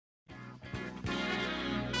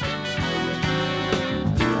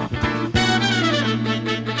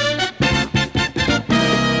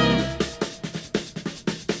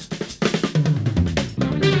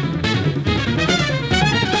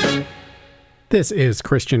This is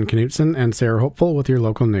Christian Knutson and Sarah Hopeful with your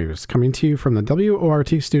local news, coming to you from the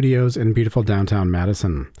WORT studios in beautiful downtown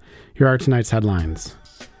Madison. Here are tonight's headlines.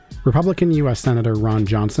 Republican U.S. Senator Ron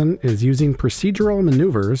Johnson is using procedural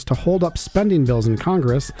maneuvers to hold up spending bills in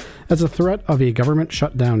Congress as a threat of a government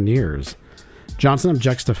shutdown nears. Johnson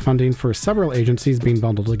objects to funding for several agencies being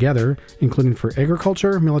bundled together, including for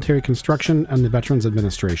agriculture, military construction, and the Veterans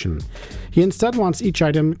Administration. He instead wants each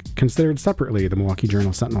item considered separately, the Milwaukee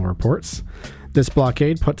Journal-Sentinel reports. This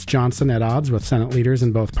blockade puts Johnson at odds with Senate leaders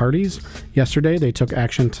in both parties. Yesterday, they took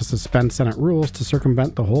action to suspend Senate rules to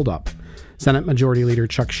circumvent the holdup. Senate Majority Leader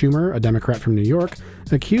Chuck Schumer, a Democrat from New York,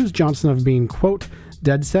 accused Johnson of being, quote,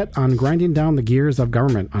 dead set on grinding down the gears of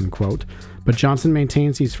government, unquote, but Johnson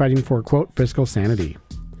maintains he's fighting for, quote, fiscal sanity.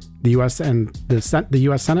 The U.S.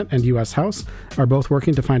 Senate and U.S. House are both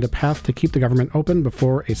working to find a path to keep the government open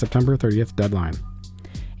before a September 30th deadline.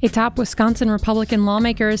 A top Wisconsin Republican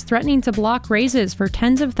lawmaker is threatening to block raises for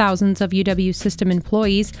tens of thousands of UW system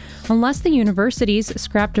employees unless the universities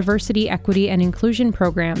scrap diversity, equity, and inclusion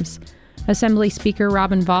programs. Assembly Speaker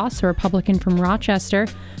Robin Voss, a Republican from Rochester,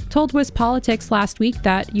 told WisPolitics last week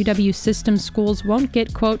that UW system schools won't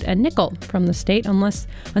get, quote, a nickel from the state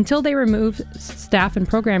until they remove staff and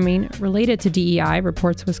programming related to DEI,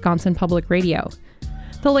 reports Wisconsin Public Radio.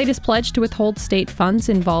 The latest pledge to withhold state funds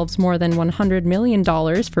involves more than $100 million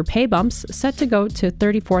for pay bumps set to go to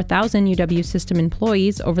 34,000 UW system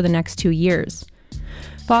employees over the next 2 years.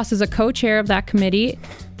 Voss is a co-chair of that committee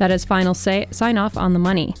that has final sign-off on the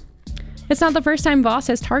money. It's not the first time Voss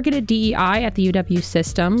has targeted DEI at the UW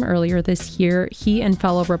system. Earlier this year, he and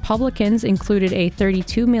fellow Republicans included a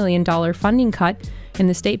 $32 million funding cut in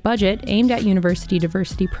the state budget aimed at university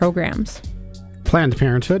diversity programs. Planned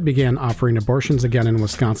Parenthood began offering abortions again in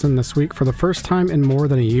Wisconsin this week for the first time in more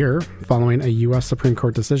than a year, following a U.S. Supreme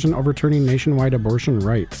Court decision overturning nationwide abortion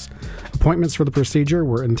rights. Appointments for the procedure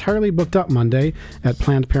were entirely booked up Monday at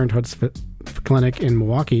Planned Parenthood's clinic in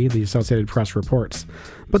Milwaukee, the Associated Press reports.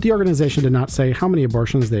 But the organization did not say how many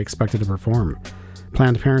abortions they expected to perform.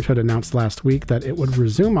 Planned Parenthood announced last week that it would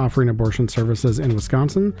resume offering abortion services in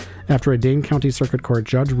Wisconsin after a Dane County Circuit Court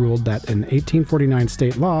judge ruled that an 1849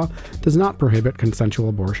 state law does not prohibit consensual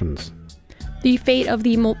abortions. The fate of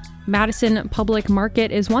the Madison public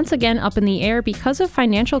market is once again up in the air because of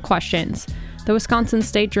financial questions. The Wisconsin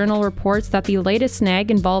State Journal reports that the latest snag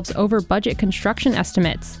involves over-budget construction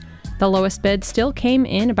estimates. The lowest bid still came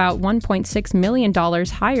in about $1.6 million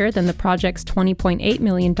higher than the project's $20.8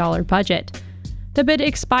 million budget. The bid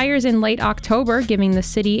expires in late October, giving the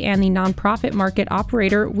city and the nonprofit market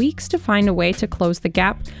operator weeks to find a way to close the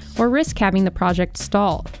gap or risk having the project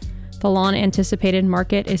stall. The long-anticipated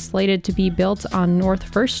market is slated to be built on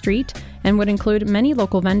North 1st Street and would include many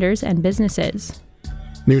local vendors and businesses.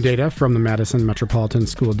 New data from the Madison Metropolitan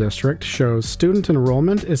School District shows student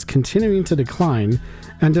enrollment is continuing to decline,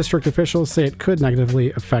 and district officials say it could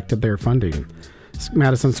negatively affect their funding.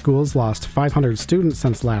 Madison schools lost 500 students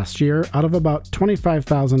since last year out of about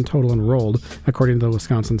 25,000 total enrolled, according to the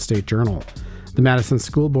Wisconsin State Journal. The Madison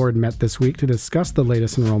School Board met this week to discuss the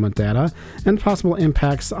latest enrollment data and possible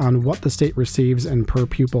impacts on what the state receives in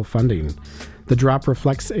per-pupil funding. The drop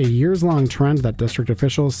reflects a years-long trend that district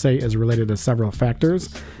officials say is related to several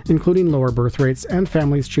factors, including lower birth rates and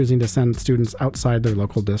families choosing to send students outside their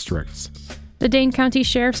local districts. The Dane County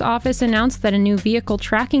Sheriff's Office announced that a new vehicle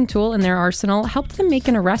tracking tool in their arsenal helped them make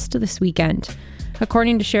an arrest this weekend.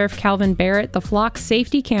 According to Sheriff Calvin Barrett, the flock's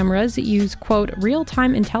safety cameras use, quote,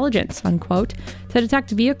 real-time intelligence, unquote, to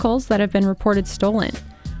detect vehicles that have been reported stolen.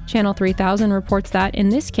 Channel 3000 reports that, in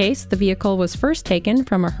this case, the vehicle was first taken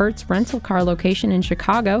from a Hertz rental car location in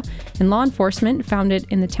Chicago, and law enforcement found it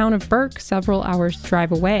in the town of Burke, several hours'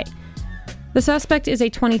 drive away. The suspect is a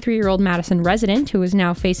 23-year-old Madison resident who is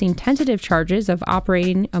now facing tentative charges of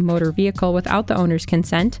operating a motor vehicle without the owner's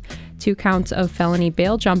consent, 2 counts of felony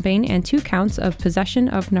bail jumping, and 2 counts of possession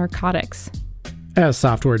of narcotics. As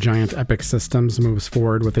software giant Epic Systems moves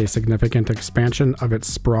forward with a significant expansion of its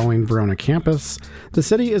sprawling Verona campus, the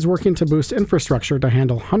city is working to boost infrastructure to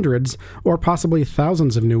handle hundreds or possibly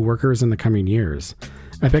thousands of new workers in the coming years.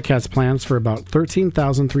 Epic has plans for about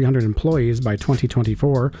 13,300 employees by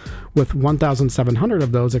 2024, with 1,700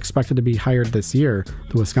 of those expected to be hired this year,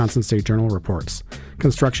 the Wisconsin State Journal reports.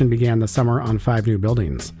 Construction began this summer on 5 new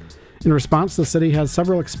buildings. In response, the city has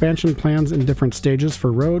several expansion plans in different stages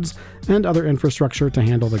for roads and other infrastructure to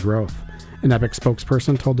handle the growth. An Epic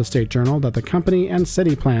spokesperson told the State Journal that the company and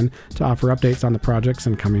city plan to offer updates on the projects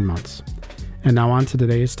in coming months. And now on to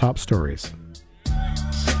today's top stories.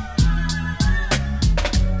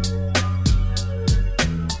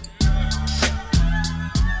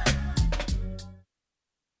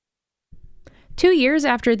 2 years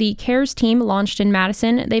after the CARES team launched in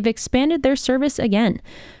Madison, they've expanded their service again.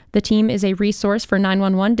 The team is a resource for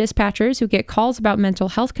 911 dispatchers who get calls about mental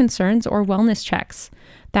health concerns or wellness checks.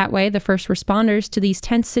 That way, the first responders to these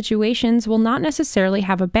tense situations will not necessarily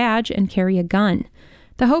have a badge and carry a gun.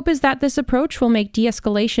 The hope is that this approach will make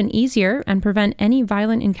de-escalation easier and prevent any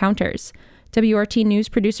violent encounters. WRT News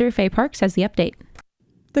producer Faye Parks has the update.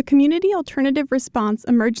 The Community Alternative Response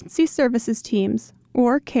Emergency Services Teams,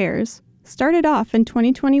 or CARES, started off in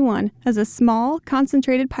 2021 as a small,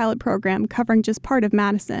 concentrated pilot program covering just part of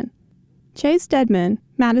Madison. Chase Stedman,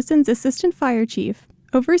 Madison's assistant fire chief,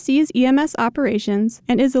 oversees EMS operations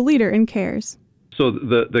and is a leader in CARES. So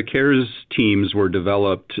the CARES teams were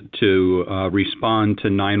developed to respond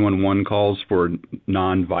to 911 calls for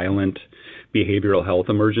nonviolent behavioral health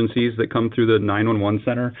emergencies that come through the 911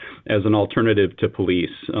 center as an alternative to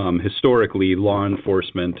police. Historically, law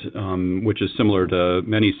enforcement, which is similar to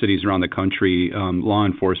many cities around the country, law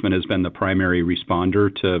enforcement has been the primary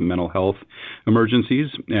responder to mental health emergencies.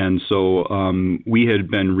 And so we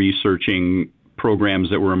had been researching programs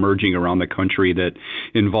that were emerging around the country that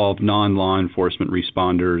involved non-law enforcement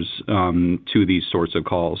responders to these sorts of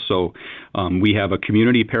calls. So we have a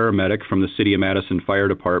community paramedic from the City of Madison Fire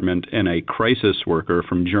Department and a crisis worker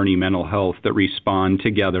from Journey Mental Health that respond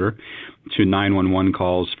together to 911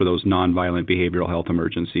 calls for those nonviolent behavioral health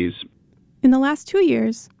emergencies. In the last 2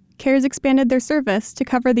 years, CARES expanded their service to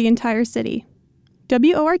cover the entire city.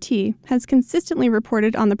 WORT has consistently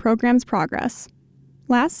reported on the program's progress.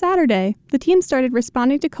 Last Saturday, the team started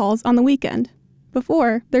responding to calls on the weekend.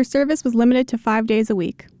 Before, their service was limited to 5 days a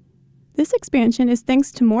week. This expansion is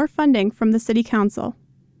thanks to more funding from the City Council.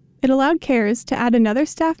 It allowed CARES to add another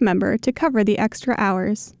staff member to cover the extra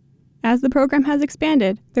hours. As the program has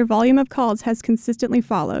expanded, their volume of calls has consistently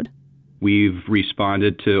followed. We've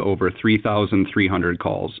responded to over 3,300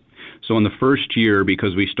 calls. So in the first year,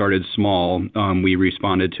 because we started small, we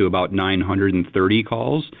responded to about 930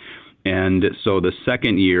 calls. And so the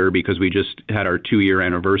second year, because we just had our 2-year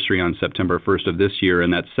anniversary on September 1st of this year,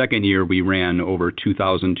 and that second year we ran over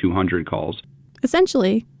 2,200 calls.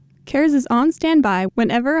 Essentially, CARES is on standby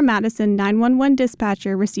whenever a Madison 911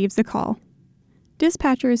 dispatcher receives a call.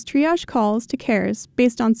 Dispatchers triage calls to CARES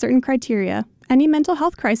based on certain criteria, any mental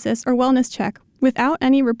health crisis or wellness check, without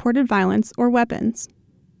any reported violence or weapons.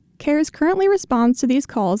 CARES currently responds to these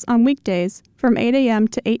calls on weekdays from 8 a.m.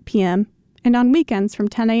 to 8 p.m., and on weekends from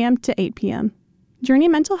 10 a.m. to 8 p.m. Journey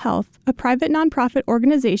Mental Health, a private nonprofit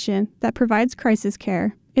organization that provides crisis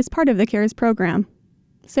care, is part of the CARES program.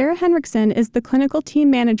 Sarah Henriksen is the clinical team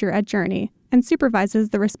manager at Journey and supervises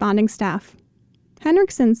the responding staff.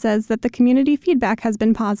 Henriksen says that the community feedback has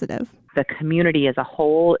been positive. The community as a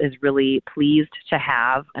whole is really pleased to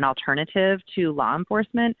have an alternative to law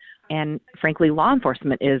enforcement. And frankly, law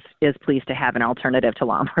enforcement is pleased to have an alternative to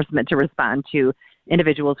law enforcement to respond to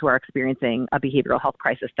individuals who are experiencing a behavioral health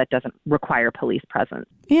crisis that doesn't require police presence.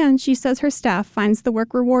 And she says her staff finds the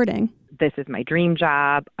work rewarding. This is my dream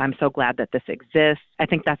job. I'm so glad that this exists. I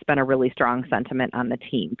think that's been a really strong sentiment on the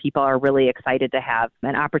team. People are really excited to have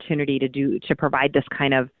an opportunity to provide this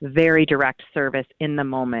kind of very direct service in the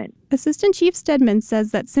moment. Assistant Chief Stedman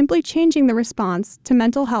says that simply changing the response to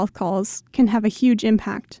mental health calls can have a huge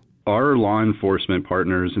impact. Our law enforcement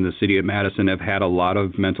partners in the City of Madison have had a lot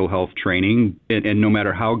of mental health training, and no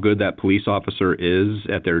matter how good that police officer is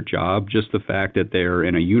at their job, just the fact that they're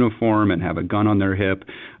in a uniform and have a gun on their hip,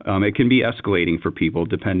 it can be escalating for people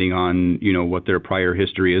depending on, what their prior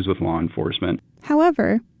history is with law enforcement.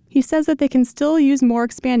 However, he says that they can still use more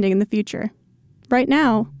expanding in the future. Right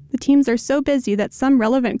now, the teams are so busy that some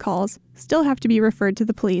relevant calls still have to be referred to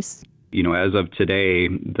the police. As of today,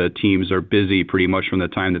 the teams are busy pretty much from the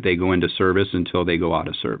time that they go into service until they go out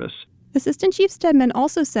of service. Assistant Chief Stedman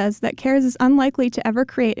also says that CARES is unlikely to ever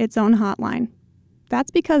create its own hotline.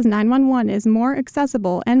 That's because 911 is more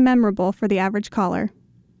accessible and memorable for the average caller.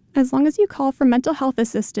 As long as you call for mental health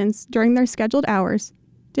assistance during their scheduled hours,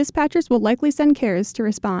 dispatchers will likely send CARES to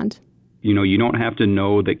respond. You don't have to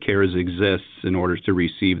know that CARES exists in order to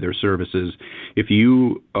receive their services. If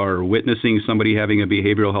you are witnessing somebody having a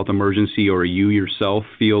behavioral health emergency, or you yourself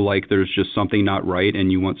feel like there's just something not right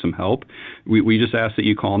and you want some help, we just ask that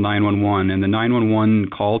you call 911, and the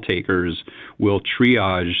 911 call takers will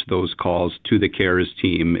triage those calls to the CARES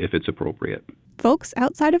team if it's appropriate. Folks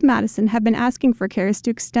outside of Madison have been asking for CARES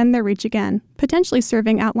to extend their reach again, potentially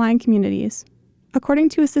serving outlying communities. According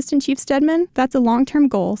to Assistant Chief Stedman, that's a long-term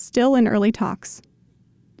goal still in early talks.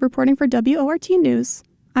 Reporting for WORT News,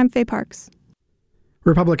 I'm Faye Parks.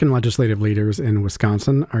 Republican legislative leaders in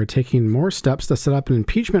Wisconsin are taking more steps to set up an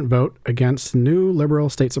impeachment vote against new liberal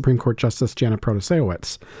state Supreme Court Justice Jana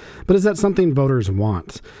Protasewicz. But is that something voters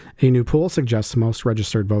want? A new poll suggests most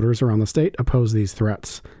registered voters around the state oppose these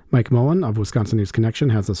threats. Mike Mullen of Wisconsin News Connection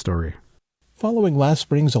has the story. Following last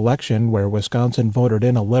spring's election, where Wisconsin voted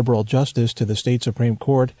in a liberal justice to the state Supreme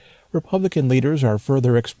Court, Republican leaders are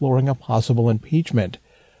further exploring a possible impeachment.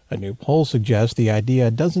 A new poll suggests the idea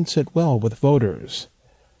doesn't sit well with voters.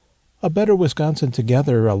 A Better Wisconsin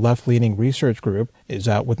Together, a left-leaning research group, is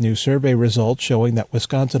out with new survey results showing that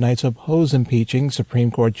Wisconsinites oppose impeaching Supreme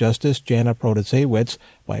Court Justice Jana Protasewicz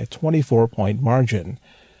by a 24-point margin.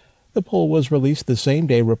 The poll was released the same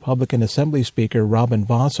day Republican Assembly Speaker Robin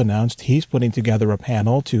Vos announced he's putting together a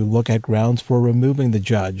panel to look at grounds for removing the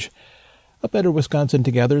judge. A Better Wisconsin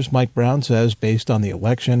Together's Mike Brown says, based on the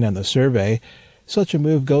election and the survey, such a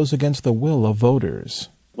move goes against the will of voters.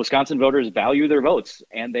 Wisconsin voters value their votes,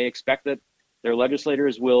 and they expect that their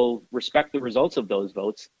legislators will respect the results of those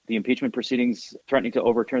votes. The impeachment proceedings threatening to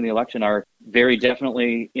overturn the election are very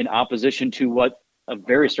definitely in opposition to what a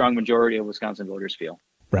very strong majority of Wisconsin voters feel.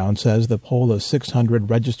 Brown says the poll of 600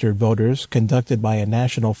 registered voters conducted by a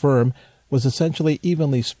national firm was essentially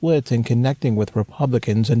evenly split in connecting with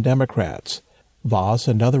Republicans and Democrats. Vos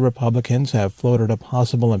and other Republicans have floated a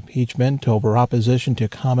possible impeachment over opposition to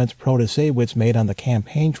comments Protasewicz made on the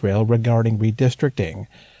campaign trail regarding redistricting.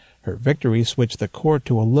 Her victory switched the court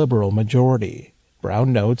to a liberal majority.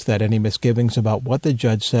 Brown notes that any misgivings about what the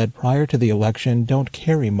judge said prior to the election don't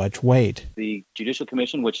carry much weight. The Judicial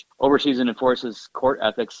Commission, which oversees and enforces court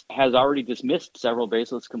ethics, has already dismissed several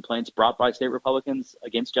baseless complaints brought by state Republicans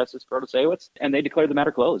against Justice Protasewicz, and they declared the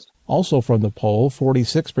matter closed. Also from the poll,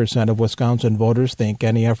 46% of Wisconsin voters think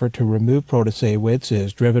any effort to remove Protasewicz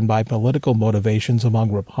is driven by political motivations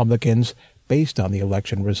among Republicans based on the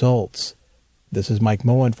election results. This is Mike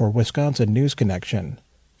Mullen for Wisconsin News Connection.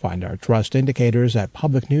 Find our trust indicators at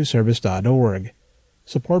publicnewsservice.org.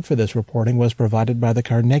 Support for this reporting was provided by the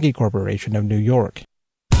Carnegie Corporation of New York.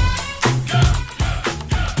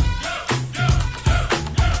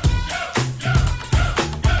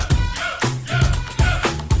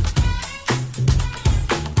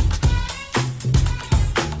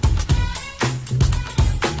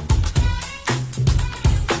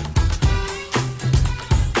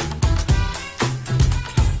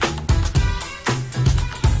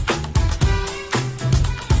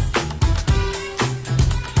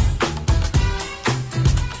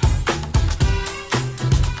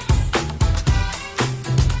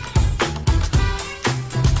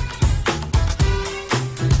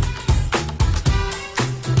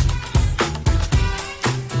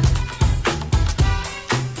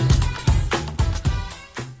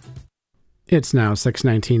 It's now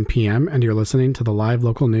 6:19 p.m., and you're listening to the live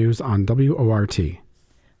local news on WORT.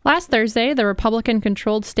 Last Thursday, the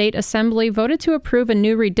Republican-controlled state assembly voted to approve a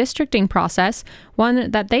new redistricting process,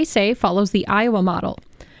 one that they say follows the Iowa model.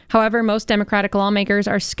 However, most Democratic lawmakers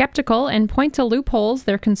are skeptical and point to loopholes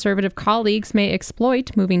their conservative colleagues may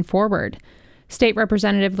exploit moving forward. State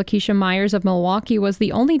Representative Lakeisha Myers of Milwaukee was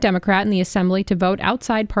the only Democrat in the assembly to vote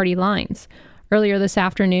outside party lines. Earlier this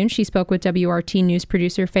afternoon, she spoke with WRT News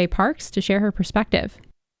producer Faye Parks to share her perspective.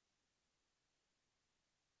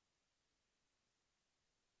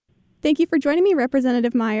 Thank you for joining me,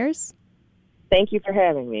 Representative Myers. Thank you for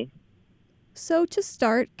having me. So to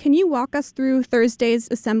start, can you walk us through Thursday's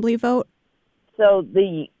assembly vote? So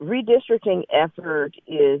the redistricting effort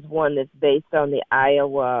is one that's based on the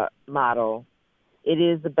Iowa model. It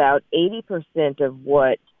is about 80% of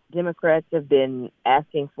what Democrats have been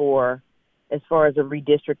asking for as far as a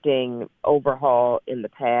redistricting overhaul in the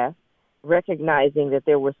past, recognizing that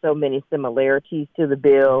there were so many similarities to the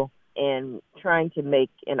bill and trying to make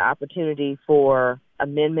an opportunity for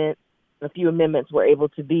amendments. A few amendments were able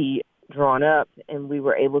to be drawn up, and we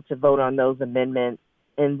were able to vote on those amendments.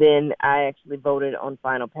 And then I actually voted on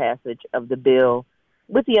final passage of the bill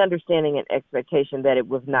with the understanding and expectation that it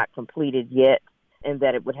was not completed yet and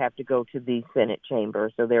that it would have to go to the Senate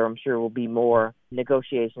chamber. So there, I'm sure, will be more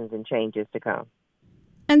negotiations and changes to come.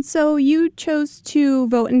 And so you chose to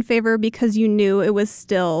vote in favor because you knew it was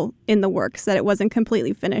still in the works, that it wasn't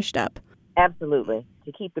completely finished up. Absolutely,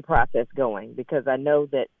 to keep the process going, because I know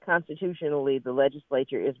that constitutionally the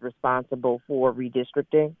legislature is responsible for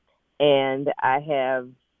redistricting, and I have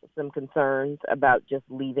some concerns about just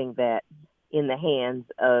leaving that in the hands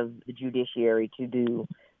of the judiciary to do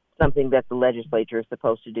something that the legislature is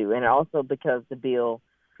supposed to do. And also because the bill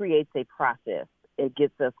creates a process. It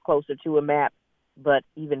gets us closer to a map, but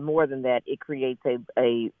even more than that, it creates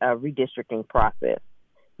a redistricting process,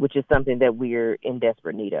 which is something that we're in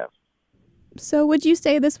desperate need of. So would you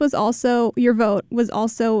say this was also, your vote was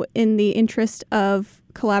also in the interest of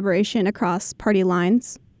collaboration across party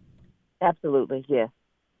lines? Absolutely, yes.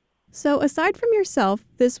 So aside from yourself,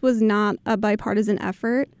 this was not a bipartisan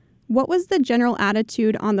effort. What was the general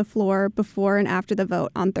attitude on the floor before and after the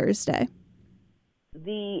vote on Thursday?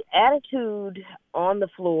 The attitude on the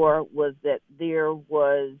floor was that there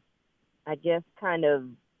was, I guess,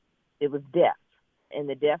 it was deaf. And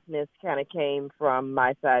the deafness kind of came from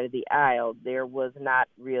my side of the aisle. There was not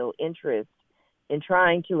real interest in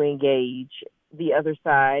trying to engage the other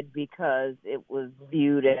side because it was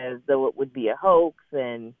viewed as though it would be a hoax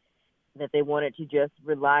and that they wanted to just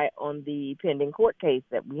rely on the pending court case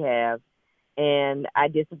that we have. And I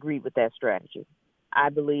disagree with that strategy. I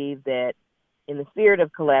believe that in the spirit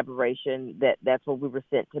of collaboration, that's what we were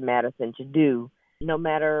sent to Madison to do. No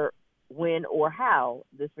matter when or how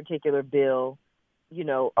this particular bill,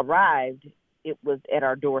 arrived, it was at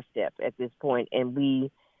our doorstep at this point, and we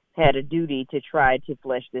had a duty to try to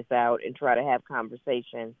flesh this out and try to have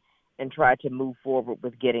conversation and try to move forward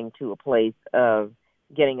with getting to a place of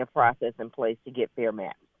getting a process in place to get fair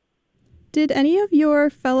maps. Did any of your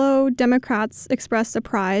fellow Democrats express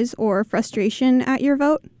surprise or frustration at your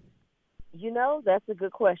vote? That's a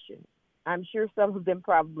good question. I'm sure some of them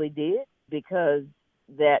probably did because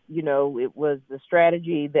that, it was the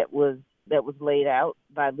strategy that was laid out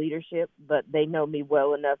by leadership, but they know me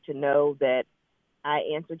well enough to know that I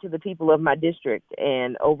answer to the people of my district,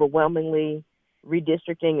 and overwhelmingly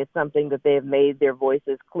redistricting is something that they have made their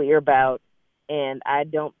voices clear about, and I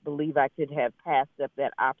don't believe I could have passed up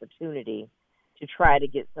that opportunity to try to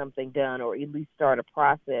get something done or at least start a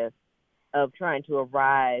process of trying to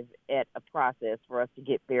arrive at a process for us to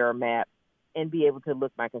get fairer maps and be able to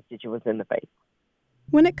look my constituents in the face.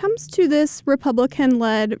 When it comes to this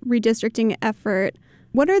Republican-led redistricting effort,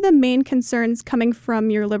 what are the main concerns coming from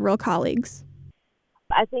your liberal colleagues?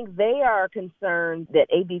 I think they are concerned that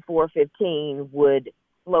AB 415 would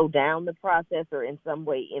slow down the process or in some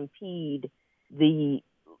way impede the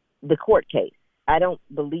court case. I don't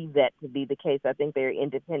believe that to be the case. I think they're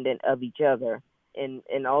independent of each other.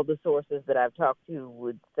 And all the sources that I've talked to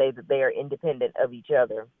would say that they are independent of each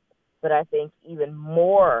other. But I think even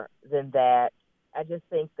more than that, I just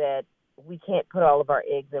think that we can't put all of our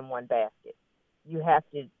eggs in one basket. You have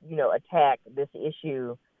to, attack this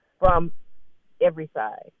issue from every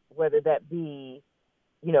side, whether that be,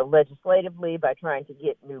 legislatively by trying to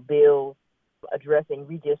get new bills addressing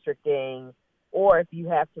redistricting, or if you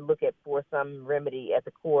have to look at for some remedy at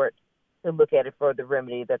the court, to look at it for the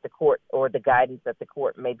remedy that the court or the guidance that the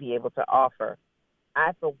court may be able to offer.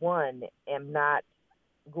 I, for one, am not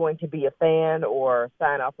going to be a fan or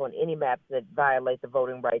sign off on any maps that violate the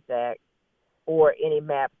Voting Rights Act or any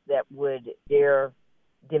maps that would dare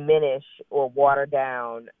diminish or water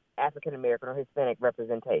down African American or Hispanic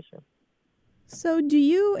representation. So do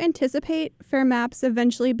you anticipate fair maps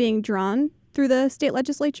eventually being drawn through the state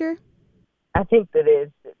legislature? I think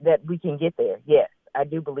that we can get there, yes. I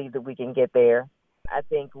do believe that we can get there. I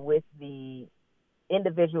think with the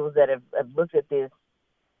individuals that have looked at this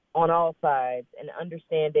on all sides and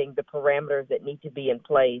understanding the parameters that need to be in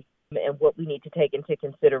place and what we need to take into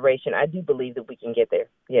consideration, I do believe that we can get there,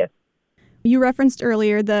 yes. You referenced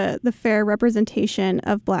earlier the fair representation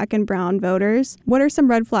of Black and brown voters. What are some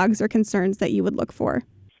red flags or concerns that you would look for?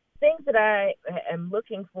 Things that I am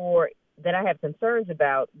looking for that I have concerns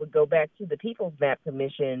about would go back to the People's Map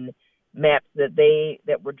Commission maps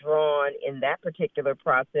that were drawn in that particular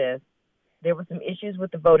process. There were some issues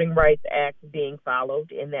with the Voting Rights Act being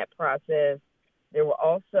followed in that process. There were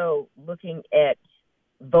also looking at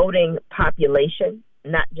voting population,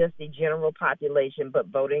 not just the general population, but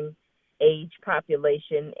voting age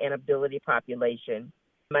population and ability population.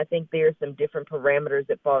 I think there are some different parameters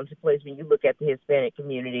that fall into place when you look at the Hispanic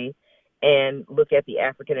community and look at the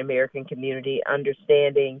African American community,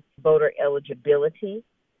 understanding voter eligibility.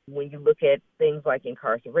 When you look at things like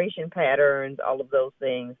incarceration patterns, all of those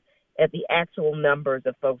things, at the actual numbers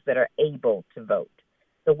of folks that are able to vote.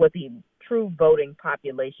 So what the true voting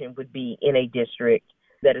population would be in a district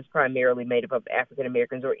that is primarily made up of African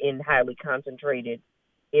Americans or in highly concentrated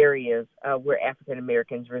areas where African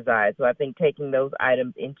Americans reside. So I think taking those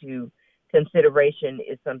items into consideration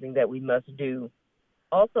is something that we must do.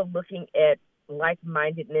 Also looking at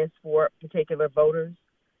like-mindedness for particular voters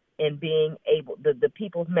and being able, the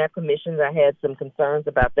People's Map Commissions, I had some concerns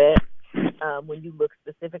about that. When you look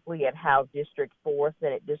specifically at how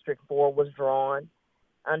Senate District 4 was drawn,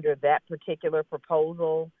 under that particular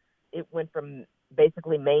proposal, it went from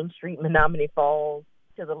basically Main Street, Menominee Falls,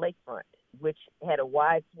 to the lakefront, which had a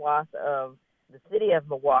wide swath of the city of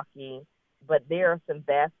Milwaukee but there are some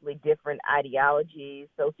vastly different ideologies,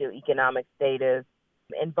 socioeconomic status,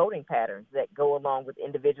 and voting patterns that go along with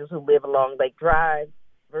individuals who live along Lake Drive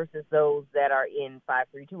versus those that are in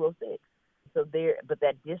 53206. But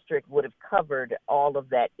that district would have covered all of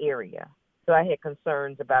that area. So I had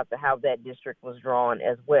concerns about how that district was drawn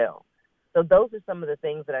as well. So those are some of the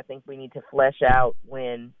things that I think we need to flesh out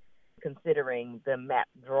when considering the map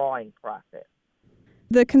drawing process.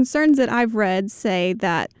 The concerns that I've read say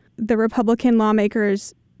that the Republican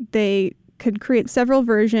lawmakers, they could create several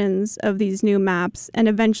versions of these new maps, and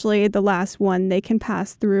eventually the last one they can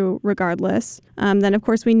pass through regardless. Then, of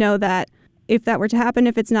course, we know that if that were to happen,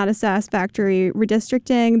 if it's not a satisfactory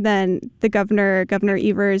redistricting, then the Governor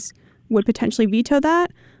Evers, would potentially veto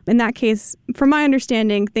that. In that case, from my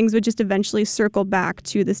understanding, things would just eventually circle back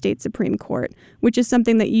to the state Supreme Court, which is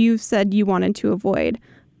something that you've said you wanted to avoid.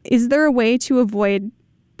 Is there a way to avoid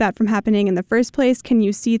that from happening in the first place? Can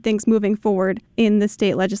you see things moving forward in the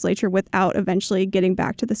state legislature without eventually getting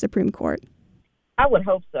back to the Supreme Court? I would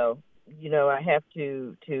hope so. I have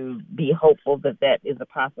to be hopeful that is a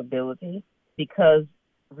possibility, because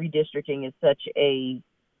redistricting is such a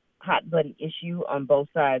hot-button issue on both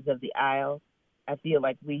sides of the aisle. I feel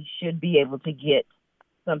like we should be able to get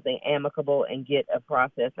something amicable and get a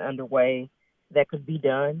process underway that could be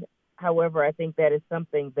done. However, I think that is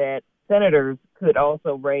something that senators could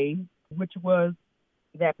also raise, which was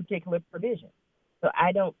that particular provision. So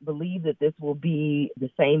I don't believe that this will be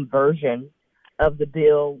the same version of the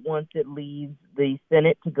bill once it leaves the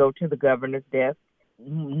Senate to go to the governor's desk.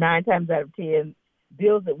 9 times out of 10,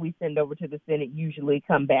 bills that we send over to the Senate usually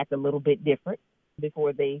come back a little bit different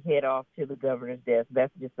before they head off to the governor's desk.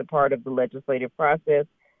 That's just a part of the legislative process.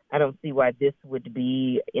 I don't see why this would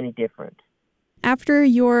be any different. After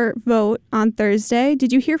your vote on Thursday,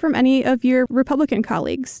 did you hear from any of your Republican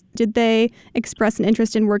colleagues? Did they express an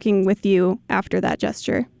interest in working with you after that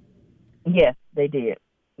gesture? Yes, they did.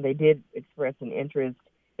 They did express an interest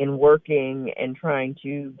in working and trying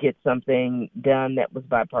to get something done that was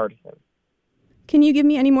bipartisan. Can you give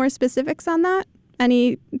me any more specifics on that?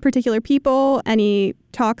 Any particular people, any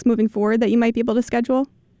talks moving forward that you might be able to schedule?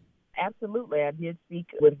 Absolutely. I did speak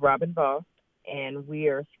with Robin Voss, and we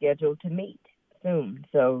are scheduled to meet soon.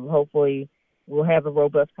 So hopefully we'll have a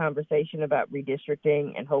robust conversation about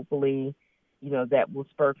redistricting, and hopefully, that will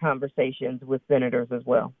spur conversations with senators as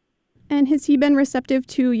well. And has he been receptive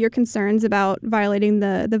to your concerns about violating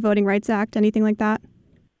the Voting Rights Act, anything like that?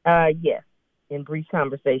 Yes. In brief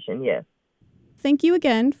conversation, yes. Thank you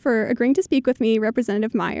again for agreeing to speak with me,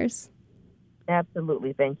 Representative Myers.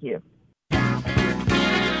 Absolutely. Thank you.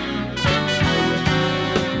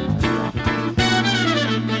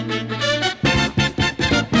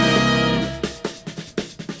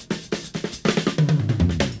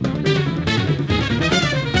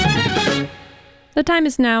 The time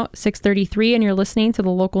is now 6:33, and you're listening to the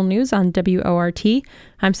local news on WORT.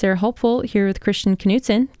 I'm Sarah Hopeful, here with Christian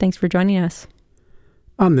Knutson. Thanks for joining us.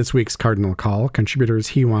 On this week's Cardinal Call, contributors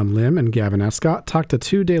Hewan Lim and Gavin Escott talked to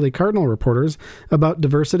 2 Daily Cardinal reporters about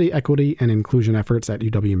diversity, equity, and inclusion efforts at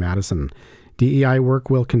UW-Madison. DEI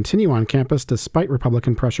work will continue on campus despite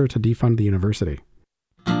Republican pressure to defund the university.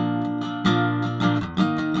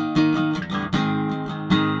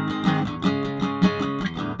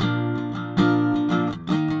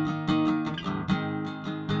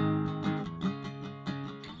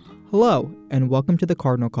 Hello, and welcome to the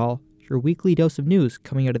Cardinal Call, your weekly dose of news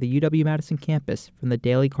coming out of the UW-Madison campus from the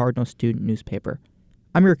Daily Cardinal student newspaper.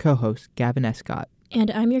 I'm your co-host, Gavin Escott. And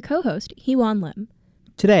I'm your co-host, Hewan Lim.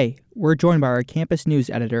 Today, we're joined by our campus news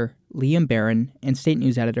editor, Liam Barron, and state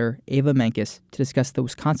news editor, Ava Menkes, to discuss the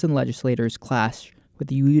Wisconsin legislators' clash with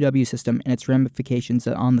the UW system and its ramifications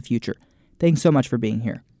on the future. Thanks so much for being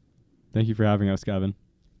here. Thank you for having us, Gavin.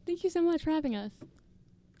 Thank you so much for having us.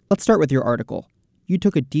 Let's start with your article. You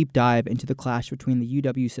took a deep dive into the clash between the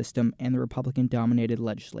UW system and the Republican-dominated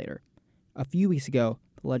legislature. A few weeks ago,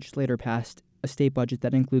 the legislature passed a state budget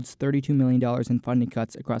that includes $32 million in funding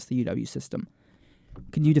cuts across the UW system.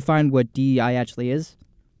 Can you define what DEI actually is?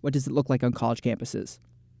 What does it look like on college campuses?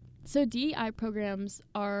 So DEI programs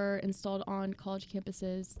are installed on college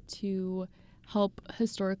campuses to help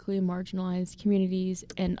historically marginalized communities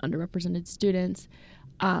and underrepresented students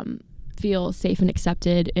feel safe and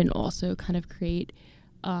accepted, and also kind of create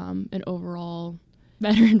an overall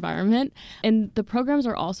better environment. And the programs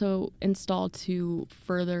are also installed to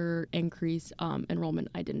further increase enrollment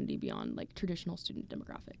identity beyond like traditional student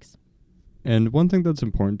demographics. And one thing that's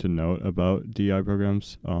important to note about DEI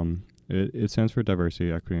programs, it stands for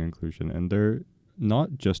diversity, equity, and inclusion. And they're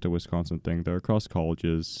not just a Wisconsin thing. They're across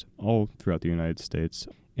colleges all throughout the United States.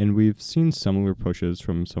 And we've seen similar pushes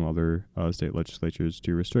from some other state legislatures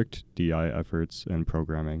to restrict DI efforts and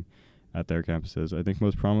programming at their campuses. I think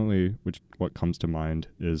most prominently, what comes to mind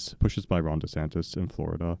is pushes by Ron DeSantis in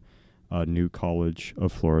Florida. New College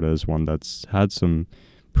of Florida is one that's had some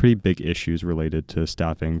pretty big issues related to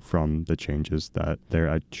staffing from the changes that their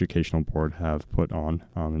educational board have put on.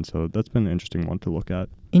 And so that's been an interesting one to look at.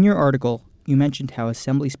 In your article, you mentioned how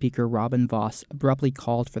Assembly Speaker Robin Vos abruptly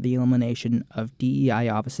called for the elimination of DEI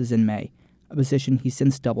offices in May, a position he's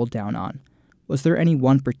since doubled down on. Was there any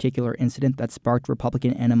one particular incident that sparked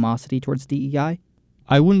Republican animosity towards DEI?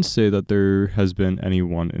 I wouldn't say that there has been any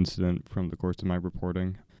one incident from the course of my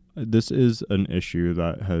reporting. This is an issue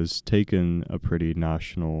that has taken a pretty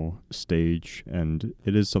national stage, and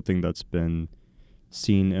it is something that's been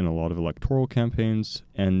seen in a lot of electoral campaigns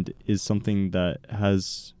and is something that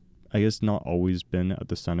has, I guess, not always been at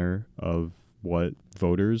the center of what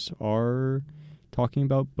voters are talking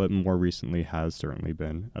about, but more recently has certainly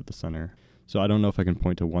been at the center. So I don't know if I can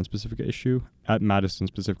point to one specific issue. At Madison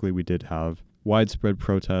specifically, we did have widespread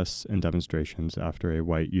protests and demonstrations after a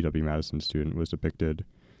white UW-Madison student was depicted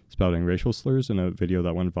spouting racial slurs in a video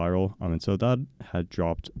that went viral. And so that had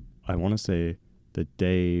dropped, I want to say, the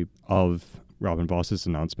day of Robin Vos's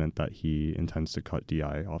announcement that he intends to cut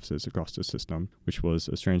DI offices across the system, which was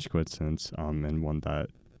a strange coincidence and one that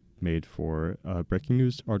made for a breaking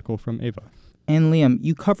news article from Ava. And Liam,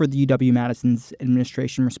 you covered the UW-Madison's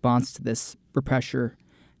administration response to this pressure,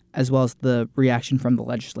 as well as the reaction from the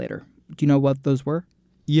legislator. Do you know what those were?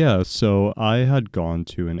 Yeah, so I had gone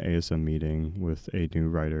to an ASM meeting with a new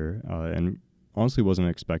writer and honestly wasn't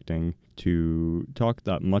expecting to talk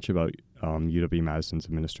that much about UW-Madison's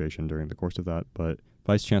administration during the course of that, but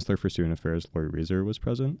Vice Chancellor for Student Affairs, Lori Reeser, was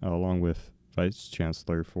present, along with Vice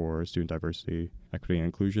Chancellor for Student Diversity, Equity, and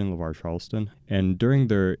Inclusion, LeVar Charleston. And during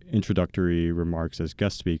their introductory remarks as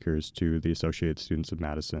guest speakers to the Associated Students of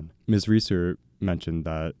Madison, Ms. Reeser mentioned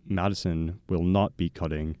that Madison will not be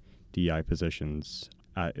cutting DEI positions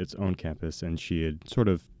at its own campus, and she had sort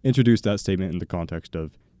of introduced that statement in the context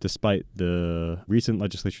of, despite the recent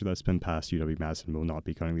legislation that's been passed, UW-Madison will not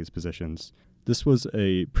be cutting these positions. This was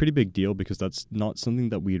a pretty big deal because that's not something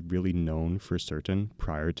that we had really known for certain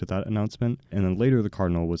prior to that announcement. And then later the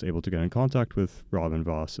Cardinal was able to get in contact with Robin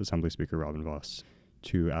Vos, Assembly Speaker Robin Vos,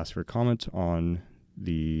 to ask for comment on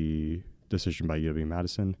the decision by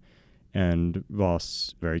UW-Madison. And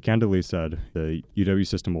Vos very candidly said the UW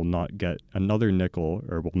system will not get another nickel,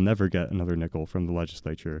 or will never get another nickel from the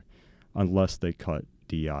legislature unless they cut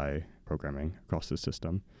DEI programming across the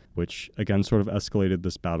system, which again sort of escalated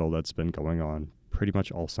this battle that's been going on pretty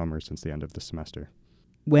much all summer since the end of the semester.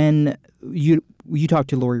 When you talked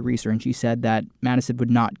to Lori Reeser and she said that Madison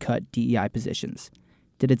would not cut DEI positions,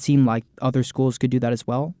 did it seem like other schools could do that as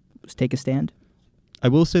well? Just take a stand? I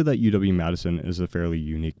will say that UW-Madison is a fairly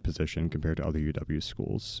unique position compared to other UW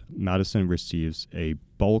schools. Madison receives a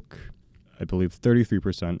bulk, I believe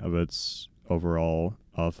 33% of its overall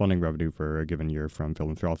funding revenue for a given year from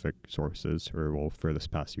philanthropic sources, for this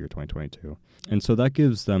past year, 2022. And so that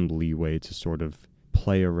gives them leeway to sort of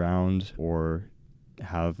play around or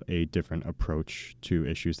have a different approach to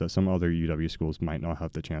issues that some other UW schools might not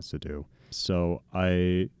have the chance to do. So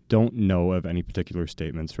I don't know of any particular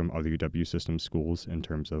statements from other UW system schools in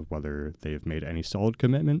terms of whether they've made any solid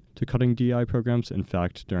commitment to cutting DEI programs. In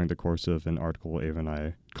fact, during the course of an article, Ava and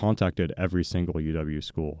I contacted every single UW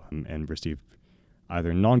school and received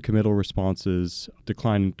either non-committal responses,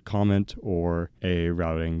 declined comment, or a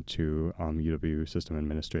routing to UW System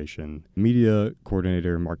Administration Media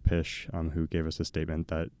Coordinator Mark Pish, who gave us a statement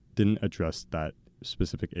that didn't address that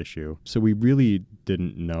specific issue. So we really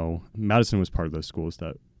didn't know. Madison was part of those schools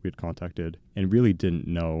that we had contacted and really didn't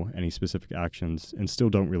know any specific actions and still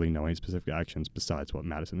don't really know any specific actions besides what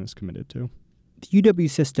Madison is committed to. The UW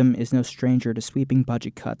system is no stranger to sweeping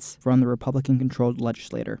budget cuts from the Republican-controlled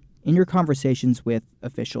legislature. In your conversations with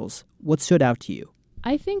officials, what stood out to you?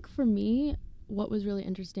 I think for me, what was really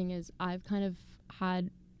interesting is I've kind of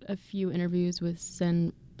had a few interviews with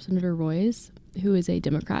Senator Royce, who is a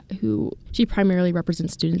Democrat, she primarily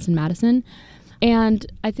represents students in Madison.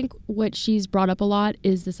 And I think what she's brought up a lot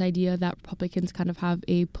is this idea that Republicans kind of have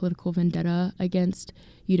a political vendetta against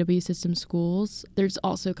UW system schools. There's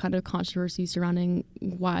also kind of controversy surrounding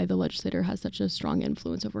why the legislator has such a strong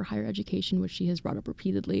influence over higher education, which she has brought up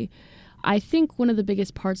repeatedly. I think one of the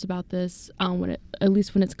biggest parts about this, at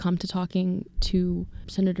least when it's come to talking to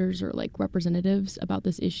senators or like representatives about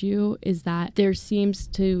this issue, is that there seems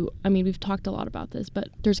to, we've talked a lot about this, but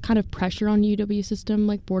there's kind of pressure on UW system,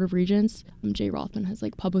 like Board of Regents. Jay Rothman has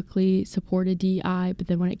like publicly supported DEI, but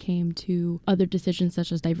then when it came to other decisions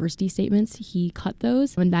such as diversity statements, he cut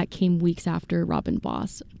those. And that came weeks after Robin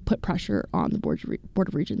Voss put pressure on the Board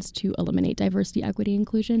of Regents to eliminate diversity, equity,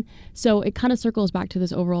 inclusion. So it kind of circles back to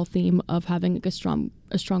this overall theme of having like a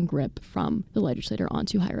strong grip from the legislator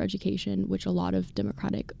onto higher education, which a lot of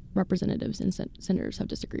Democratic representatives and senators have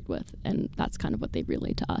disagreed with. And that's kind of what they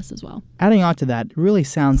relayed to us as well. Adding on to that, it really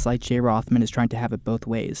sounds like Jay Rothman is trying to have it both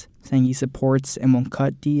ways, saying he supports and won't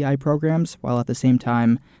cut DEI programs, while at the same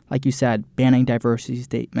time, like you said, banning diversity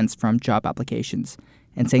statements from job applications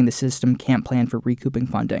and saying the system can't plan for recouping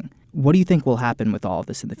funding. What do you think will happen with all of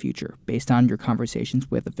this in the future, based on your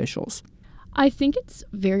conversations with officials? I think it's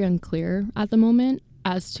very unclear at the moment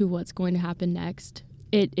as to what's going to happen next.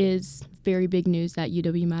 It is very big news that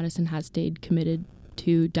UW-Madison has stayed committed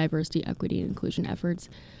to diversity, equity, and inclusion efforts.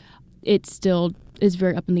 It still is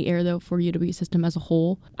very up in the air, though, for UW system as a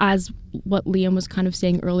whole. As what Liam was kind of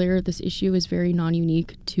saying earlier, this issue is very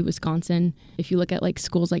non-unique to Wisconsin. If you look at like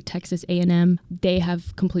schools like Texas A&M, they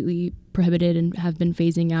have completely prohibited and have been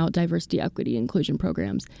phasing out diversity, equity, and inclusion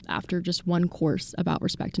programs after just one course about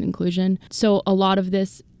respect and inclusion. So a lot of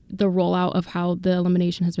this, the rollout of how the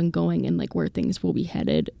elimination has been going and like where things will be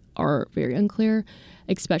headed are very unclear,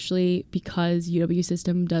 especially because UW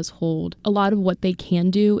system does hold a lot of what they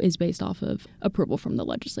can do is based off of approval from the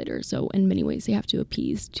legislator. So in many ways, they have to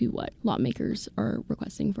appease to what lawmakers are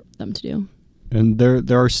requesting for them to do. And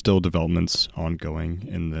there are still developments ongoing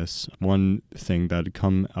in this. One thing that had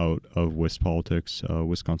come out of WisPolitics, a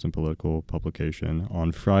Wisconsin political publication,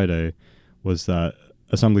 on Friday was that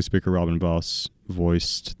Assembly Speaker Robin Voss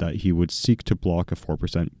voiced that he would seek to block a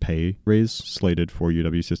 4% pay raise slated for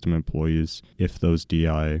UW system employees if those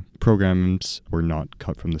DI programs were not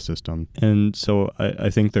cut from the system. And so I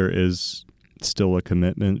think there is still a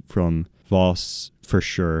commitment from Voss for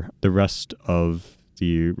sure. The rest of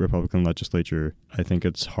the Republican legislature, I think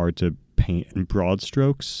it's hard to paint in broad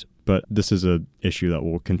strokes, but this is an issue that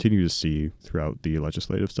we'll continue to see throughout the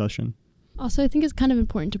legislative session. Also, I think it's kind of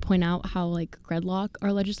important to point out how like gridlock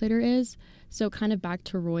our legislator is. So kind of back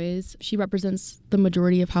to Roy's, she represents the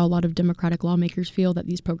majority of how a lot of Democratic lawmakers feel that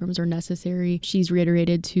these programs are necessary. She's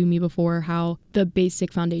reiterated to me before how the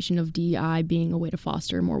basic foundation of DEI being a way to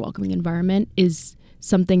foster a more welcoming environment is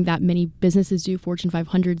something that many businesses do, Fortune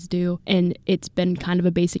 500s do, and it's been kind of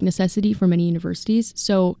a basic necessity for many universities.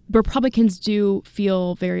 So Republicans do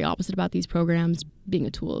feel very opposite about these programs being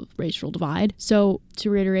a tool of racial divide. So to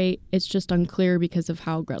reiterate, it's just unclear because of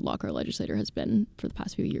how gridlock our legislator has been for the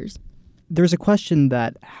past few years. There's a question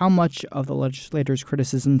that how much of the legislator's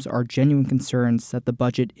criticisms are genuine concerns that the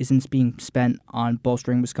budget isn't being spent on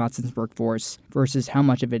bolstering Wisconsin's workforce versus how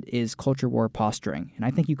much of it is culture war posturing. And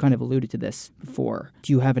I think you kind of alluded to this before.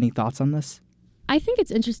 Do you have any thoughts on this? I think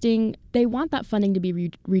it's interesting. They want that funding to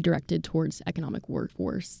be redirected towards economic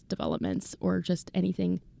workforce developments or just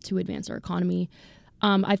anything to advance our economy.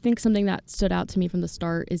 I think something that stood out to me from the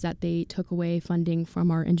start is that they took away funding from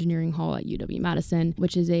our engineering hall at UW-Madison,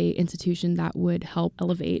 which is a institution that would help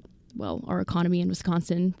elevate, our economy in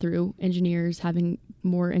Wisconsin through engineers, having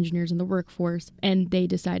more engineers in the workforce, and they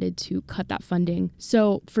decided to cut that funding.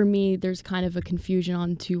 So for me, there's kind of a confusion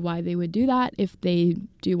on to why they would do that if they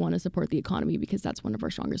do want to support the economy, because that's one of our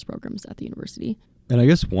strongest programs at the university. And I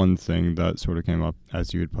guess one thing that sort of came up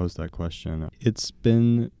as you had posed that question, it's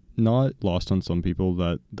been not lost on some people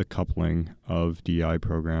that the coupling of DI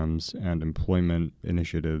programs and employment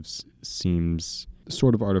initiatives seems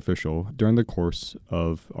sort of artificial. During the course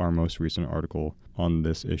of our most recent article on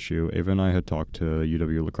this issue, Ava and I had talked to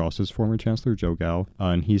UW-La Crosse's former chancellor, Joe Gao,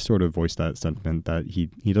 and he sort of voiced that sentiment that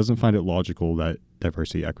he doesn't find it logical that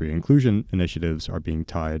diversity, equity, inclusion initiatives are being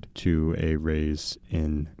tied to a raise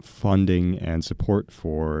in funding and support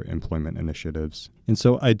for employment initiatives. And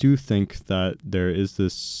so I do think that there is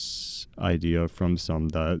this idea from some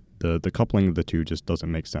that the coupling of the two just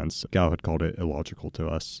doesn't make sense. Gao had called it illogical to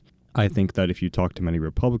us. I think that if you talk to many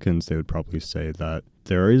Republicans, they would probably say that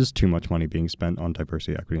there is too much money being spent on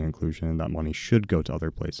diversity, equity, and inclusion, and that money should go to other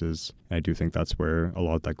places. And I do think that's where a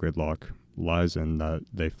lot of that gridlock lies in, that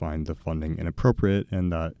they find the funding inappropriate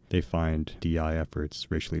and that they find DI efforts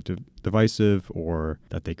racially divisive, or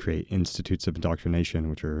that they create institutes of indoctrination,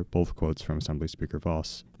 which are both quotes from Assembly Speaker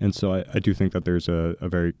Voss. And so I do think that there's a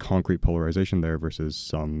very concrete polarization there versus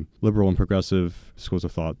some liberal and progressive schools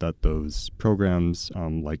of thought that those programs,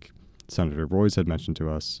 like Senator Roy's had mentioned to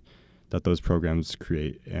us, that those programs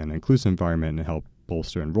create an inclusive environment and help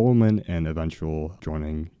bolster enrollment and eventual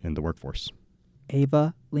joining in the workforce.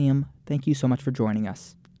 Ava, Liam, thank you so much for joining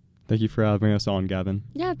us. Thank you for having us on, Gavin.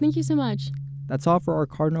 Yeah, thank you so much. That's all for our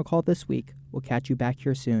Cardinal Call this week. We'll catch you back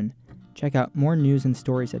here soon. Check out more news and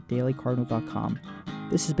stories at dailycardinal.com.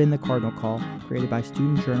 This has been The Cardinal Call, created by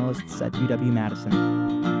student journalists at UW-Madison.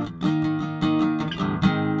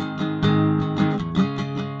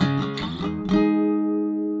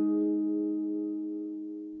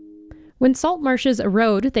 When salt marshes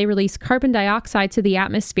erode, they release carbon dioxide to the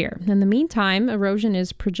atmosphere. In the meantime, erosion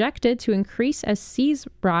is projected to increase as seas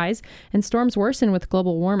rise and storms worsen with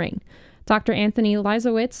global warming. Dr. Anthony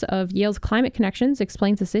Leisowitz of Yale's Climate Connections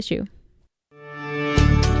explains this issue.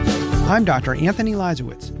 I'm Dr. Anthony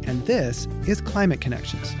Leisowitz, and this is Climate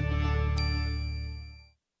Connections.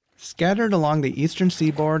 Scattered along the eastern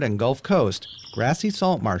seaboard and Gulf Coast, grassy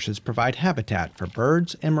salt marshes provide habitat for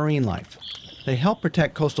birds and marine life. They help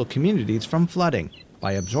protect coastal communities from flooding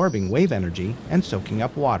by absorbing wave energy and soaking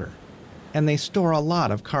up water. And they store a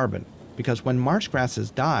lot of carbon, because when marsh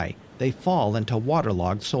grasses die, they fall into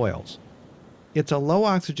waterlogged soils. It's a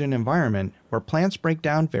low-oxygen environment where plants break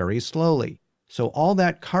down very slowly, so all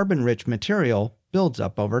that carbon-rich material builds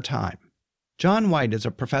up over time. John White is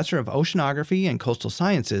a professor of oceanography and coastal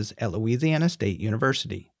sciences at Louisiana State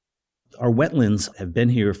University. Our wetlands have been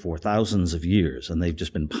here for thousands of years, and they've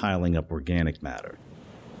just been piling up organic matter.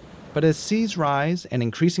 But as seas rise and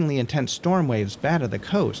increasingly intense storm waves batter the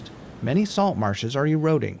coast, many salt marshes are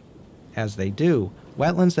eroding. As they do,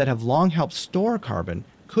 wetlands that have long helped store carbon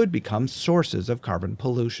could become sources of carbon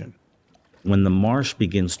pollution. When the marsh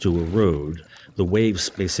begins to erode, the waves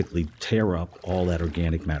basically tear up all that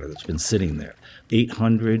organic matter that's been sitting there.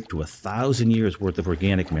 800 to 1,000 years worth of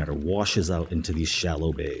organic matter washes out into these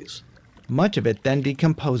shallow bays. Much of it then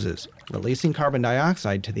decomposes, releasing carbon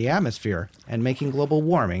dioxide to the atmosphere and making global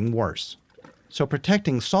warming worse. So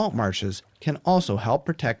protecting salt marshes can also help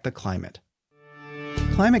protect the climate.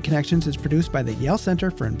 Climate Connections is produced by the Yale Center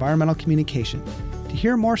for Environmental Communication. To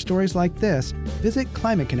hear more stories like this, visit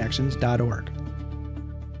climateconnections.org.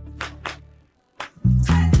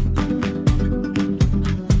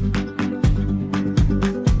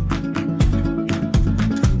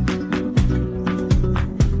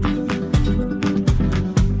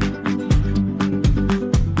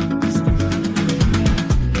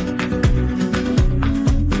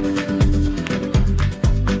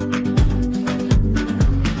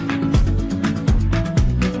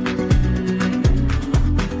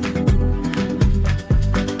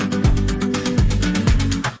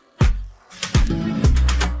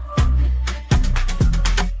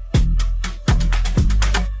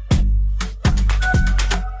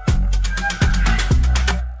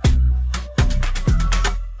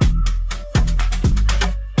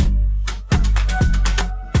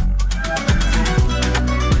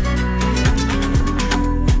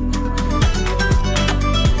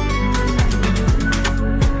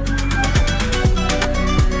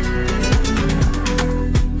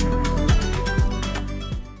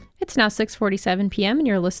 It's now 6:47 p.m. and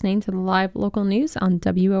you're listening to the live local news on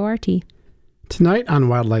WORT. Tonight on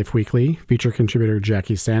Wildlife Weekly, feature contributor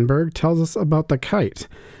Jackie Sandberg tells us about the kite,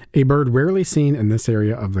 a bird rarely seen in this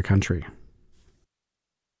area of the country.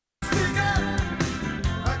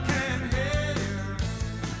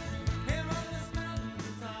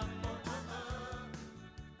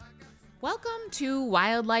 Welcome to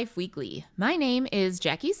Wildlife Weekly. My name is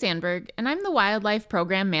Jackie Sandberg, and I'm the Wildlife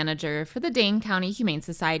Program Manager for the Dane County Humane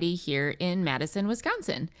Society here in Madison,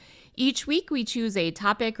 Wisconsin. Each week, we choose a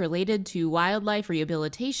topic related to wildlife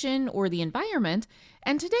rehabilitation or the environment,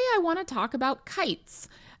 and today I want to talk about kites.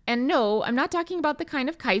 And no, I'm not talking about the kind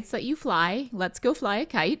of kites that you fly. Let's go fly a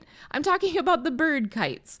kite. I'm talking about the bird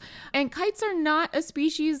kites. And kites are not a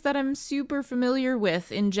species that I'm super familiar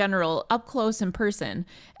with in general, up close in person.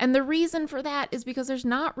 And the reason for that is because there's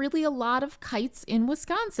not really a lot of kites in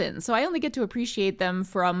Wisconsin. So I only get to appreciate them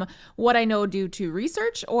from what I know due to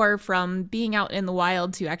research or from being out in the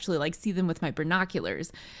wild to actually see them with my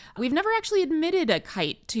binoculars. We've never actually admitted a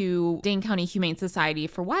kite to Dane County Humane Society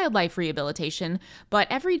for wildlife rehabilitation, but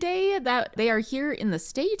every day that they are here in the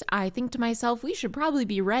state, I think to myself, we should probably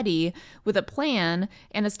be ready with a plan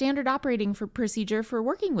and a standard operating procedure for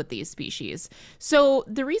working with these species. So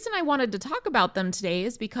the reason I wanted to talk about them today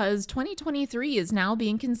is because 2023 is now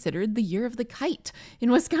being considered the year of the kite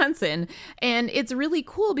in Wisconsin. And it's really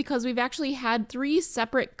cool because we've actually had 3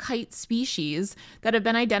 separate kite species that have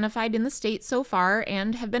been identified in the state so far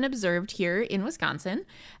and have been observed here in Wisconsin.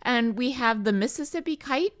 And we have the Mississippi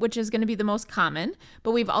kite, which is going to be the most common,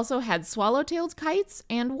 but we we've also had swallow-tailed kites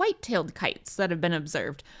and white-tailed kites that have been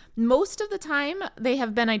observed. Most of the time, they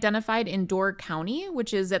have been identified in Door County,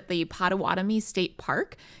 which is at the Potawatomi State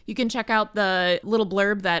Park. You can check out the little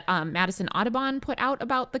blurb that Madison Audubon put out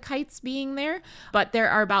about the kites being there. But there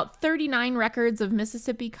are about 39 records of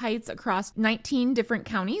Mississippi kites across 19 different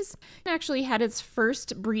counties. It actually had its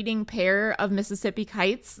first breeding pair of Mississippi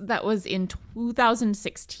kites that was in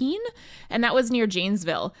 2016, and that was near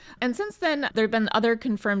Janesville. And since then, there have been other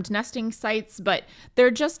confirmed nesting sites, but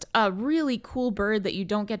they're just a really cool bird that you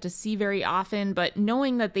don't get to see very often. But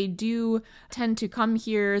knowing that they do tend to come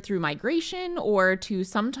here through migration or to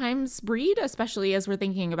sometimes breed, especially as we're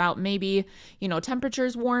thinking about maybe,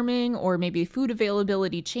 temperatures warming or maybe food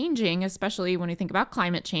availability changing, especially when we think about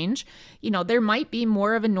climate change, there might be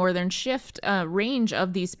more of a northern shift range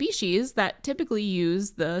of these species that typically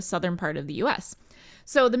use the southern part of the U.S.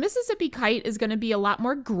 So the Mississippi kite is going to be a lot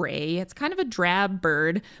more gray. It's kind of a drab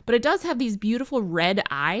bird, but it does have these beautiful red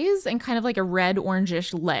eyes and kind of like a red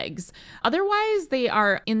orangish legs. Otherwise, they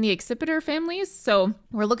are in the accipiter families. So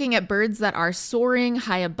we're looking at birds that are soaring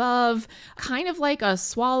high above, kind of like a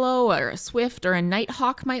swallow or a swift or a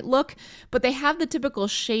nighthawk might look, but they have the typical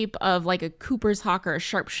shape of like a Cooper's hawk or a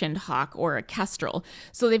sharp-shinned hawk or a kestrel.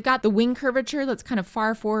 So they've got the wing curvature that's kind of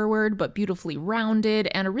far forward, but beautifully rounded,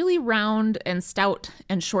 and a really round and stout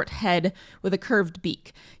and short head with a curved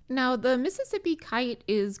beak. Now, the Mississippi kite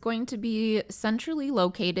is going to be centrally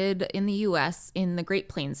located in the U.S. in the Great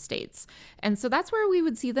Plains states. And so that's where we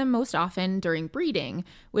would see them most often during breeding,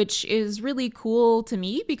 which is really cool to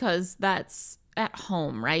me because that's at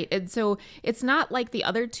home, right? And so it's not like the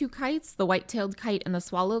other two kites, the white-tailed kite and the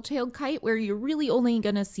swallow-tailed kite, where you're really only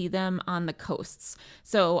going to see them on the coasts.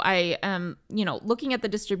 So I am, looking at the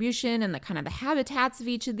distribution and the kind of the habitats of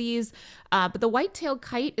each of these, but the white-tailed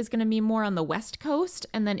kite is going to be more on the west coast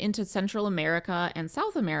and then into Central America and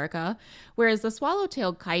South America, whereas the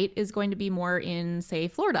swallow-tailed kite is going to be more in, say,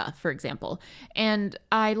 Florida, for example. And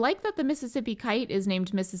I like that the Mississippi kite is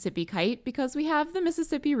named Mississippi kite because we have the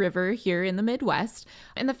Mississippi River here in the Midwest.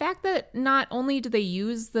 And the fact that not only do they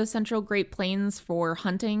use the Central Great Plains for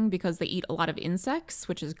hunting because they eat a lot of insects,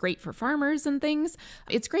 which is great for farmers and things,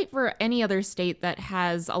 it's great for any other state that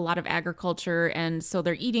has a lot of agriculture, and so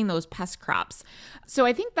they're eating those pest crops. So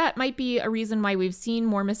I think that might be a reason why we've seen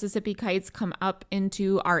more Mississippi kites come up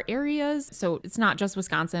into our areas. So it's not just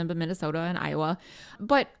Wisconsin, but Minnesota and Iowa.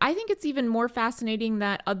 But I think it's even more fascinating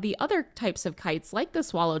that the other types of kites, like the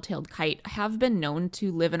swallow-tailed kite, have been known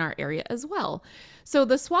to live in our area as well. So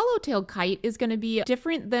the swallow-tailed kite is going to be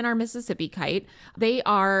different than our Mississippi kite. They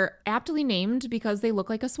are aptly named because they look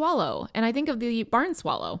like a swallow. And I think of the barn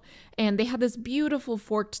swallow, and they have this beautiful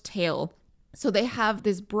forked tail. So they have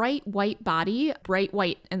this bright white body, bright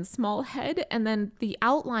white and small head, and then the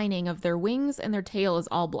outlining of their wings and their tail is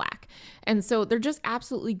all black. And so they're just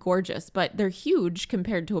absolutely gorgeous, but they're huge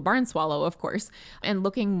compared to a barn swallow, of course, and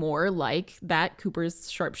looking more like that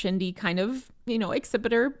Cooper's sharp-shinned kind of,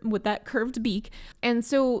 accipiter with that curved beak. And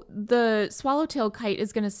so the swallow-tailed kite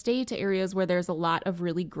is going to stay to areas where there's a lot of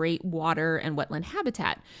really great water and wetland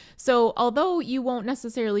habitat. So although you won't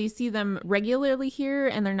necessarily see them regularly here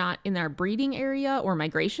and they're not in our breeding area or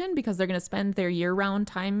migration because they're going to spend their year-round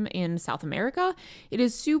time in South America, it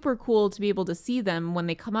is super cool to be able to see them when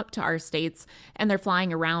they come up to our states and they're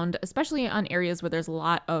flying around, especially on areas where there's a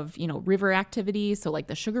lot of, river activity. So like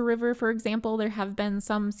the Sugar River, for example, there have been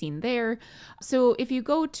some seen there. So if you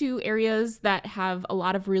go to areas that have a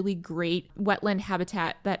lot of really great wetland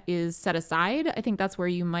habitat that is set aside, I think that's where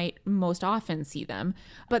you might most often see them.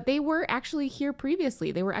 But they were actually here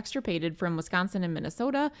previously. They were extirpated from Wisconsin and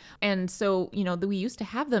Minnesota. And so, we used to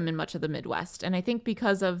have them in much of the Midwest. And I think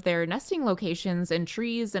because of their nesting locations and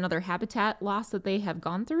trees and other habitat loss that they have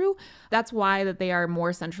gone through, that's why that they are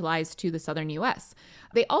more centralized to the southern U.S.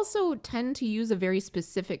 They also tend to use a very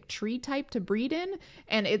specific tree type to breed in,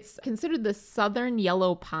 and it's considered the southern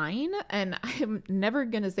yellow pine. And I'm never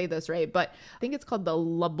going to say this right, but I think it's called the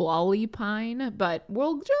loblolly pine, but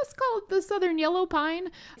we'll just call it the southern yellow pine.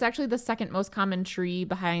 It's actually the second most common tree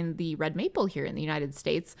behind the red maple here in the United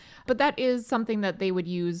States, but that is something that they would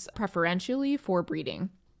use preferentially for breeding.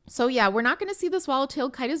 So yeah, we're not going to see the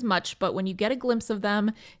swallow-tailed kite as much, but when you get a glimpse of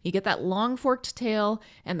them, you get that long forked tail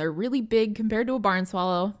and they're really big compared to a barn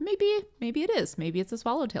swallow. Maybe it is. Maybe it's a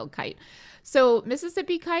swallow-tailed kite. So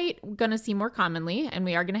Mississippi kite, we're going to see more commonly, and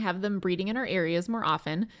we are going to have them breeding in our areas more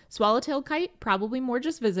often. Swallow-tailed kite, probably more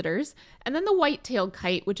just visitors. And then the white-tailed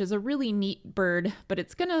kite, which is a really neat bird, but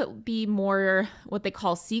it's going to be more what they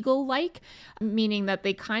call seagull-like, meaning that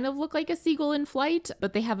they kind of look like a seagull in flight,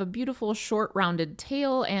 but they have a beautiful short rounded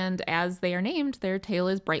tail and and as they are named, their tail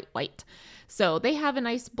is bright white. So they have a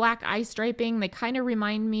nice black eye striping. They kind of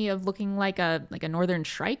remind me of looking like a northern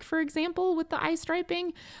shrike, for example, with the eye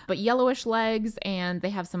striping, but yellowish legs, and they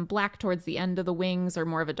have some black towards the end of the wings, or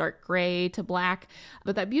more of a dark gray to black.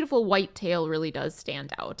 But that beautiful white tail really does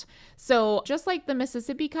stand out. So just like the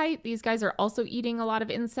Mississippi kite, these guys are also eating a lot of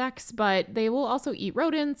insects, but they will also eat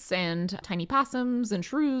rodents and tiny possums and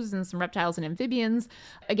shrews and some reptiles and amphibians.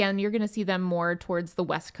 Again, you're going to see them more towards the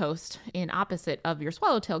west coast, in opposite of your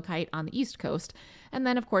swallowtail kite on the east coast. And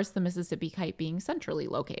then, of course, the Mississippi kite being centrally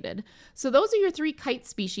located. So those are your 3 kite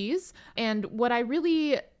species. And what I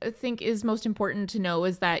really think is most important to know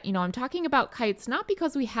is that, I'm talking about kites not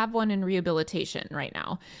because we have one in rehabilitation right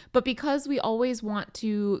now, but because we always want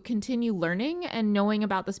to continue learning and knowing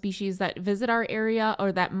about the species that visit our area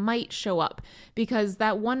or that might show up, because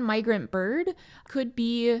that one migrant bird could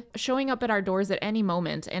be showing up at our doors at any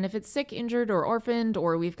moment. And if it's sick, injured, or orphaned,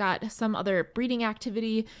 or we've got some other breeding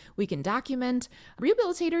activity we can document,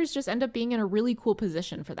 rehabilitators just end up being in a really cool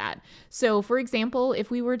position for that. So, for example,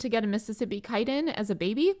 if we were to get a Mississippi kite in as a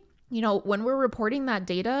baby, when we're reporting that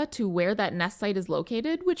data to where that nest site is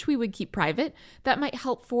located, which we would keep private, that might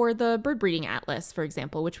help for the bird breeding atlas, for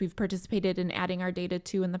example, which we've participated in adding our data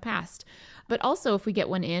to in the past. But also, if we get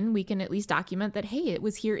one in, we can at least document that, hey, it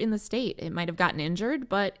was here in the state. It might have gotten injured,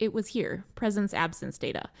 but it was here. Presence, absence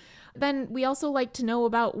data. Then we also like to know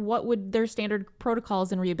about what would their standard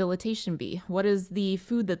protocols in rehabilitation be. What is the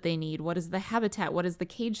food that they need? What is the habitat? What is the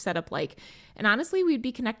cage setup like? And honestly, we'd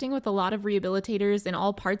be connecting with a lot of rehabilitators in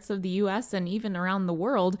all parts of the U.S. and even around the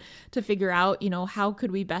world to figure out, how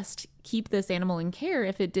could we best keep this animal in care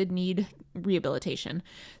if it did need rehabilitation.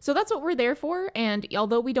 So that's what we're there for. And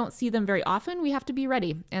although we don't see them very often, we have to be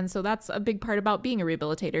ready. And so that's a big part about being a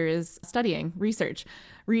rehabilitator, is studying, research,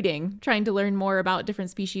 reading, trying to learn more about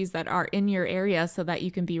different species that are in your area so that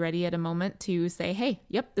you can be ready at a moment to say, hey,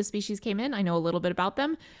 yep, this species came in. I know a little bit about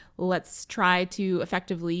them. Let's try to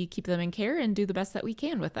effectively keep them in care and do the best that we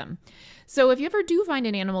can with them. So if you ever do find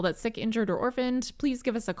an animal that's sick, injured, or orphaned, please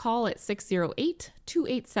give us a call at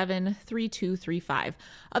 608-287-3235.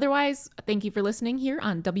 Otherwise, thank you for listening here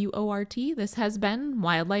on WORT. This has been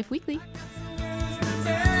Wildlife Weekly.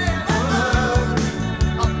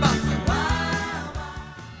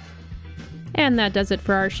 And that does it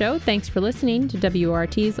for our show. Thanks for listening to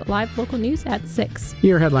WORT's live local news at 6.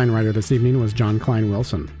 Your headline writer this evening was John Klein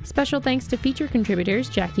Wilson. Special thanks to feature contributors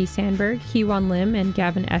Jackie Sandberg, Hee-Won Lim, and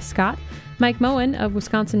Gavin S. Scott, Mike Moen of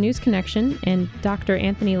Wisconsin News Connection, and Dr.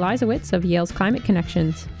 Anthony Leisowitz of Yale's Climate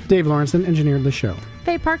Connections. Dave Lawrenson engineered the show.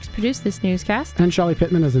 Faye Parks produced this newscast. And Shelley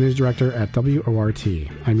Pittman is the news director at WORT.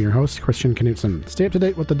 I'm your host, Christian Knutson. Stay up to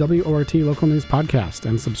date with the WORT Local News Podcast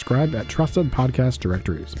and subscribe at trusted podcast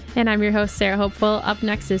directories. And I'm your host, Sarah Hopeful. Up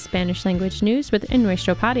next is Spanish language news with En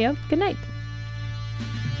Nuestro Patio. Good night.